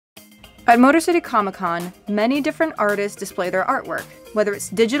At Motor City Comic Con, many different artists display their artwork. Whether it's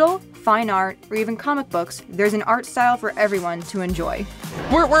digital, fine art, or even comic books, there's an art style for everyone to enjoy.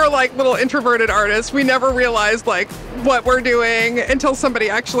 We're like little introverted artists. We never realize like what we're doing until somebody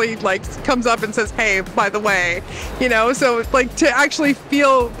actually like comes up and says, hey, by the way, you know, so like to actually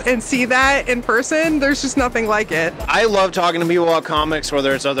feel and see that in person, there's just nothing like it. I love talking to people about comics,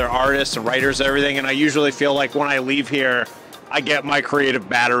 whether it's other artists or writers, everything, and I usually feel like when I leave here, I get my creative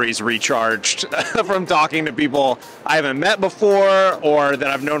batteries recharged from talking to people I haven't met before or that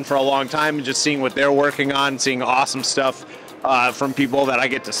I've known for a long time, and just seeing what they're working on, seeing awesome stuff from people that I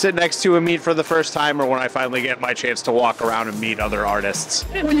get to sit next to and meet for the first time, or when I finally get my chance to walk around and meet other artists.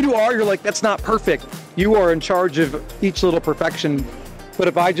 When you do art, you're like, that's not perfect. You are in charge of each little perfection. But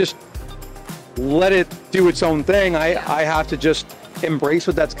if I just let it do its own thing, I have to just embrace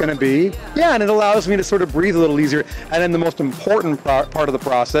what that's going to be. Yeah, and it allows me to sort of breathe a little easier. And then the most important part of the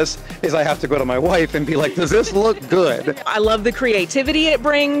process is I have to go to my wife and be like, does this look good? I love the creativity it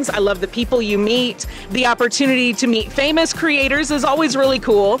brings. I love the people you meet. The opportunity to meet famous creators is always really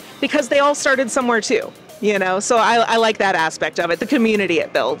cool because they all started somewhere too. You know, so I like that aspect of it, the community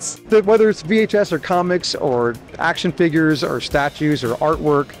it builds. Whether it's VHS or comics or action figures or statues or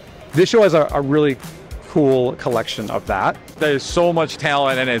artwork, this show has a really cool collection of that. There's so much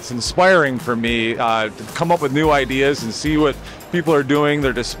talent, and it's inspiring for me to come up with new ideas and see what people are doing,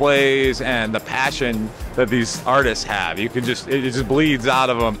 their displays, and the passion that these artists have. It just bleeds out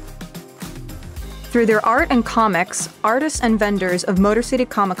of them. Through their art and comics, artists and vendors of Motor City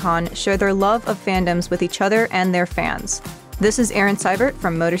Comic Con share their love of fandoms with each other and their fans. This is Erin Seibert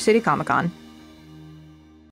from Motor City Comic Con.